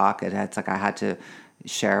to talk. It's like I had to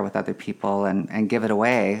share with other people and give it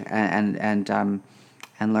away and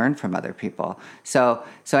learn from other people. So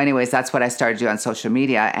anyways, that's what I started to do on social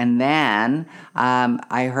media. And then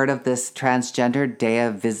I heard of this Transgender Day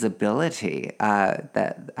of Visibility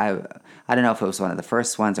that I don't know if it was one of the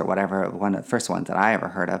first ones or whatever, one of the first ones that I ever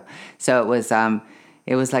heard of. So it was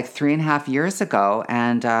like 3.5 years ago,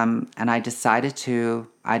 and I decided to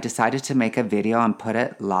make a video and put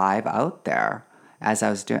it live out there as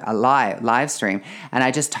I was doing a live stream, and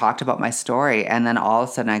I just talked about my story, and then all of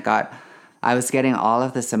a sudden I was getting all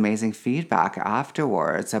of this amazing feedback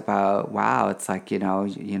afterwards about, wow, it's like,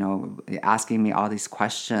 asking me all these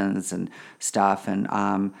questions and stuff, and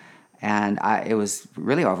it was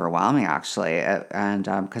really overwhelming actually, and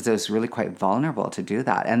because it was really quite vulnerable to do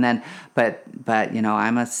that. And then, but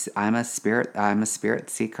I'm a spirit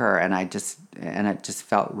seeker, and it just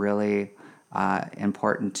felt really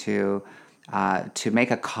important to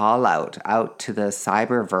make a call out to the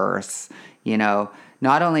cyberverse,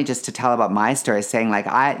 not only just to tell about my story, saying like,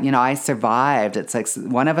 I survived. It's like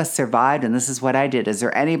one of us survived, and this is what I did. Is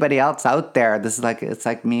there anybody else out there? This is like, it's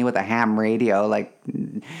like me with a ham radio, like,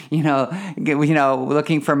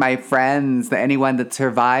 looking for my friends, anyone that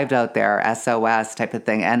survived out there, SOS type of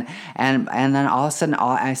thing. And then all of a sudden,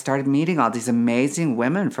 I started meeting all these amazing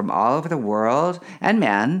women from all over the world, and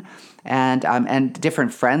men, and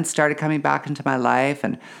different friends started coming back into my life,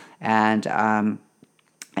 and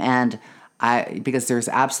because there's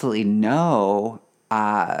absolutely there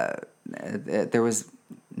was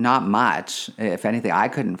not much, if anything, I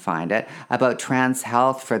couldn't find it, about trans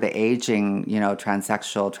health for the aging,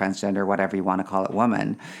 transsexual, transgender, whatever you want to call it,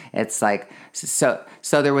 woman. It's like, so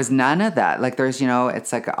there was none of that. Like there's,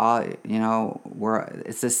 it's like all,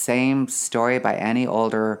 it's the same story by any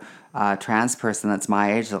older trans person that's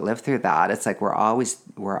my age that lived through that. It's like we're always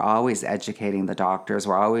educating the doctors.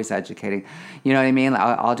 We're always educating, you know what I mean?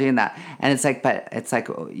 All doing that. And it's like, but it's like,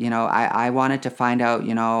 I wanted to find out,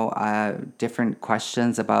 different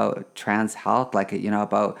questions about trans health, like,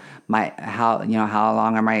 about how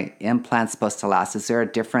long are my implants supposed to last? Is there a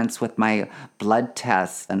difference with my blood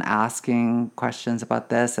tests? And asking questions about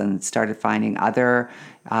this, and started finding other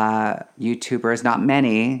YouTubers members, not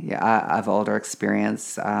many, of older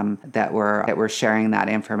experience, that were sharing that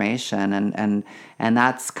information, and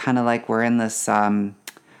that's kind of like we're in this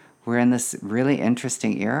really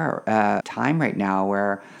interesting era, time right now,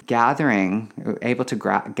 where able to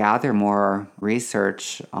gather more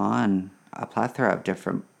research on a plethora of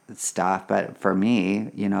different stuff. But for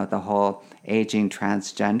me, the whole aging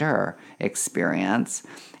transgender experience,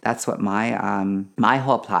 that's what my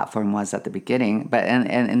whole platform was at the beginning. But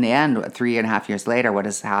in the end, 3.5 years later, what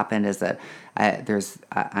has happened is that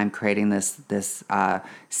I'm creating this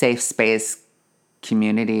safe space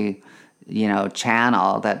community,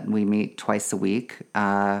 channel that we meet twice a week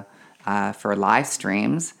for live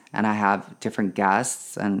streams, and I have different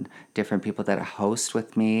guests and different people that host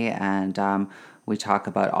with me, and we talk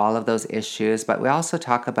about all of those issues, but we also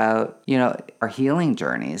talk about, our healing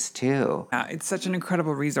journeys too. Yeah, it's such an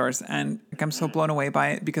incredible resource, and I'm so blown away by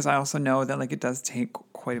it, because I also know that it does take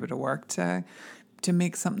quite a bit of work to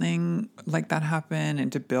make something like that happen,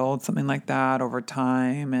 and to build something like that over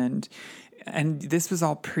time. And this was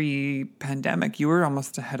all pre-pandemic. You were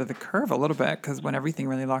almost ahead of the curve a little bit, because when everything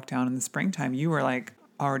really locked down in the springtime, you were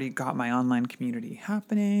already got my online community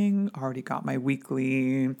happening, already got my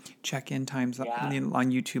weekly check-in times on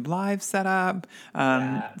YouTube Live set up.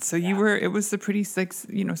 It was a pretty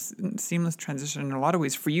seamless transition in a lot of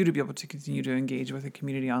ways for you to be able to continue to engage with a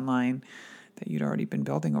community online that you'd already been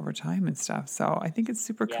building over time and stuff. So I think it's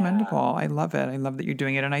super commendable. I love it. I love that you're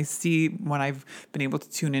doing it. And I see, when I've been able to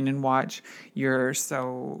tune in and watch, you're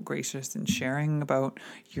so gracious in sharing about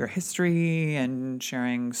your history and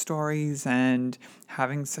sharing stories and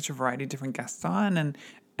having such a variety of different guests on. And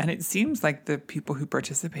it seems like the people who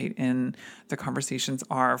participate in the conversations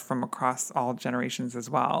are from across all generations as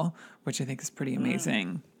well, which I think is pretty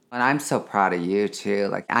amazing. And I'm so proud of you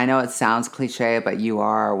too. I know it sounds cliche, but you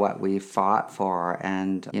are what we fought for.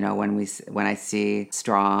 And when I see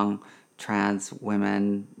strong trans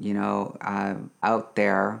women, out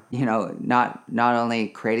there, not only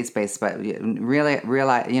creating space, but really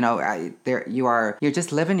realize, you're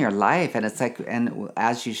just living your life, and it's and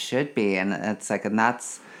as you should be, and it's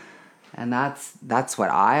and that's what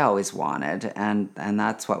I always wanted, and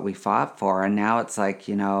that's what we fought for. And now it's I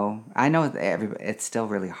know it's still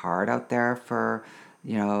really hard out there for,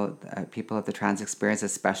 people of the trans experience,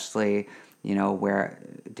 especially, where,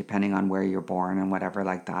 depending on where you're born and whatever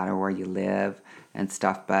like that, or where you live and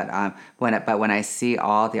stuff. But when I see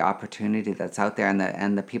all the opportunity that's out there,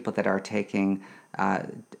 and the people that are taking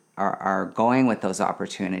are going with those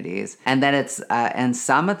opportunities, and then it's and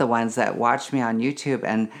some of the ones that watch me on YouTube,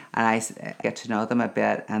 and I get to know them a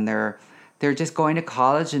bit, and they're just going to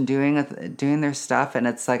college and doing their stuff, and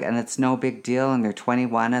it's and it's no big deal, and they're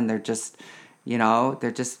 21, and they're just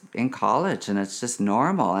they're just in college, and it's just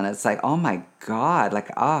normal, and it's oh my God,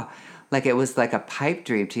 it was like a pipe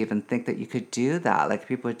dream to even think that you could do that.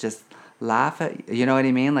 People would just laugh at you, know what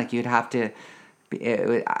I mean? You'd have to.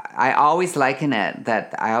 I always liken it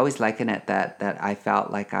that I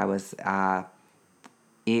felt like I was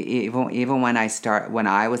even when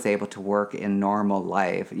I was able to work in normal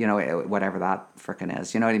life, whatever that frickin'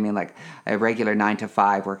 is, you know what I mean, a regular 9 to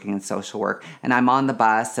 5 working in social work, and I'm on the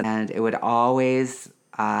bus, and it would always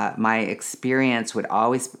my experience would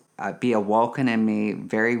always be awoken in me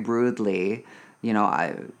very rudely.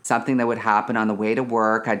 Something that would happen on the way to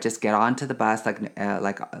work. I'd just get onto the bus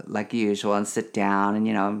like usual, and sit down,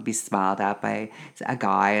 and be smiled at by a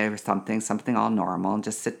guy or something all normal, and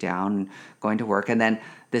just sit down and going to work. And then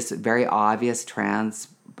this very obvious trans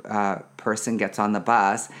person gets on the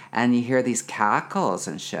bus, and you hear these cackles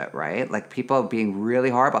and shit, right? People being really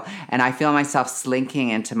horrible, and I feel myself slinking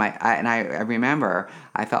into I remember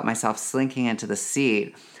I felt myself slinking into the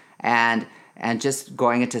seat, and just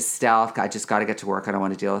going into stealth. I just got to get to work. I don't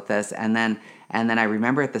want to deal with this. And then I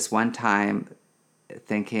remember at this one time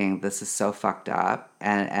thinking, this is so fucked up.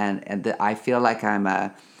 And I feel like I'm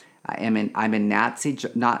in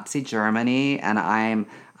Nazi Germany, and I'm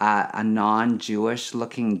a non-Jewish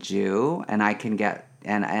looking Jew, and I can get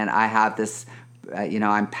and I have this.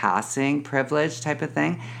 I'm passing privilege type of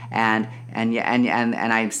thing, and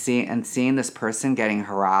I'm seeing this person getting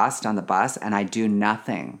harassed on the bus, and I do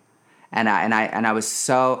nothing. And I was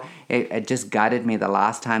so, it just gutted me the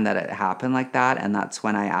last time that it happened like that. And that's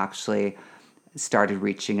when I actually started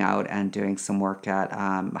reaching out and doing some work at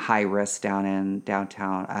High Risk down in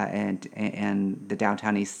downtown, and in the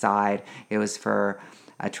downtown east side. It was for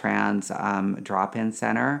a trans drop-in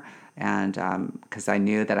center, and because I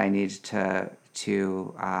knew that I needed to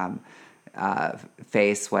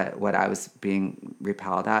face what I was being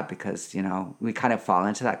repelled at, because, you know, we kind of fall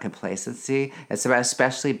into that complacency. It's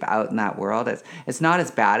especially out in that world. It's not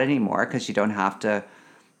as bad anymore because you don't have to,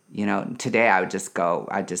 you know, today I'd just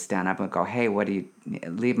stand up and go, hey, what do you,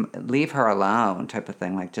 leave her alone type of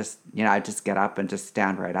thing. Like, just, you know, I just get up and just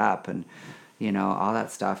stand right up and, you know, all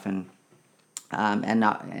that stuff. And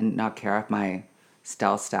not care if my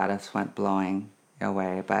stealth status went blowing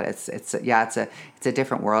away. But it's a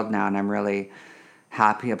different world now, and I'm really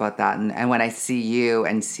happy about that. And when I see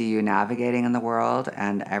you navigating in the world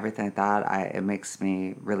and everything like that, it makes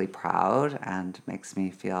me really proud and makes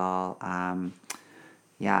me feel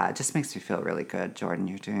it just makes me feel really good. Jordan,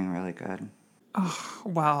 you're doing really good. Oh,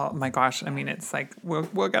 well, my gosh. I mean, it's like,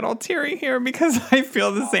 we'll get all teary here because I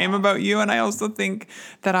feel the same about you. And I also think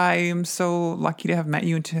that I am so lucky to have met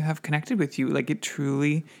you and to have connected with you. Like, it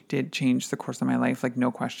truly did change the course of my life, like,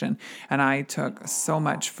 no question. And I took so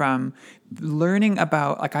much from learning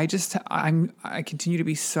about, like, I continue to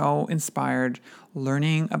be so inspired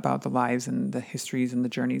learning about the lives and the histories and the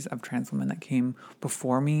journeys of trans women that came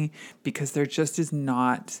before me, because there just is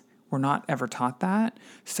not... We're not ever taught that.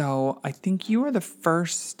 So I think you are the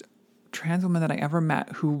first trans woman that I ever met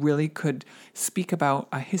who really could speak about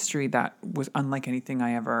a history that was unlike anything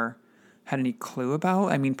I ever had any clue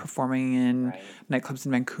about. I mean, performing in nightclubs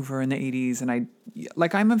in Vancouver in the 80s. And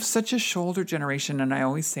I'm of such a shoulder generation. And I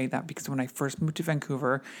always say that because when I first moved to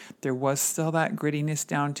Vancouver, there was still that grittiness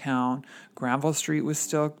downtown. Granville Street was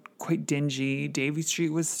still quite dingy. Davie Street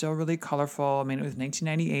was still really colorful. I mean, it was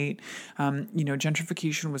 1998.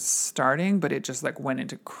 Gentrification was starting, but it just like went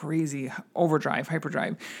into crazy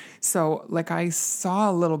hyperdrive. So like I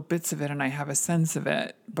saw little bits of it and I have a sense of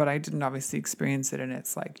it, but I didn't obviously experience it in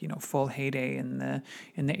its like, you know, full heyday in the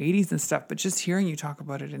 80s and stuff. But just hearing you talk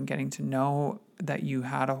about it and getting to know that you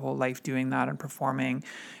had a whole life doing that and performing,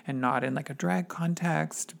 and not in like a drag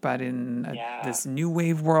context, but in this new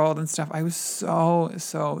wave world and stuff. I was so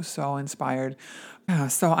inspired.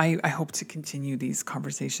 So I hope to continue these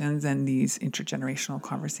conversations and these intergenerational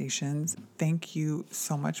conversations. Thank you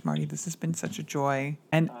so much, Marty. This has been such a joy.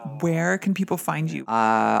 And where can people find you?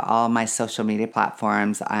 All my social media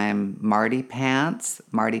platforms. I'm Marty Pants.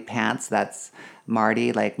 Marty Pants. That's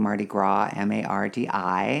Marty, like Mardi Gras, Mardi.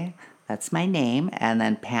 That's my name. And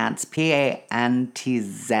then Pants, Pantz.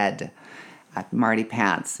 Marty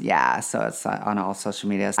Pants. Yeah, so it's on all social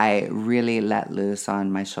media. I really let loose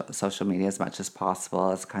on my social media as much as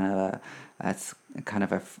possible. It's kind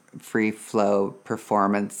of a free flow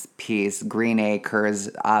performance piece. Green Acres,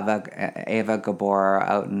 Ava Gabor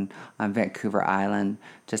out on Vancouver Island,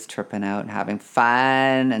 just tripping out and having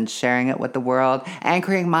fun and sharing it with the world,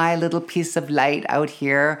 anchoring my little piece of light out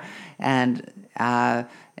here, and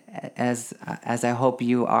as I hope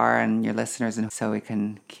you are and your listeners, and so we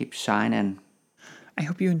can keep shining. I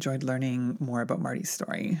hope you enjoyed learning more about Marty's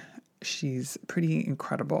story. She's pretty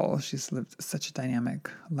incredible. She's lived such a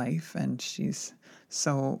dynamic life, and she's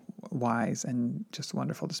so wise and just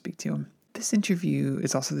wonderful to speak to. This interview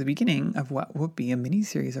is also the beginning of what will be a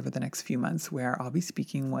mini-series over the next few months, where I'll be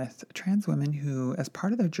speaking with trans women who, as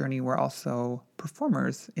part of their journey, were also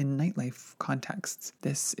performers in nightlife contexts.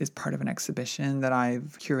 This is part of an exhibition that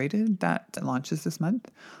I've curated that launches this month,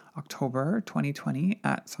 October 2020,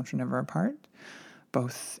 at Centre Never Apart,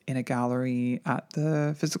 both in a gallery at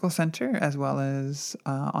the physical center as well as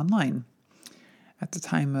online. At the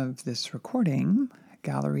time of this recording,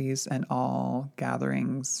 galleries and all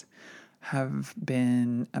gatherings have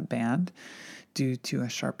been banned due to a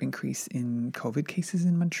sharp increase in COVID cases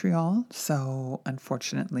in Montreal. So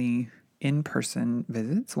unfortunately, in-person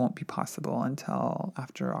visits won't be possible until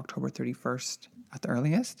after October 31st at the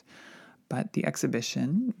earliest. But the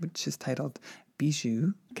exhibition, which is titled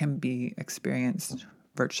Bijou, can be experienced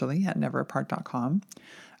virtually at neverapart.com,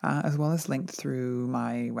 as well as linked through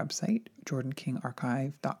my website,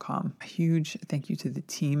 jordankingarchive.com. A huge thank you to the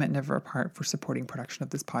team at Never Apart for supporting production of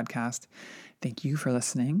this podcast. Thank you for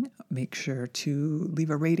listening. Make sure to leave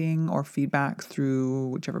a rating or feedback through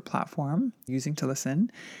whichever platform you're using to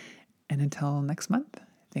listen. And until next month,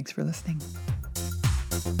 thanks for listening.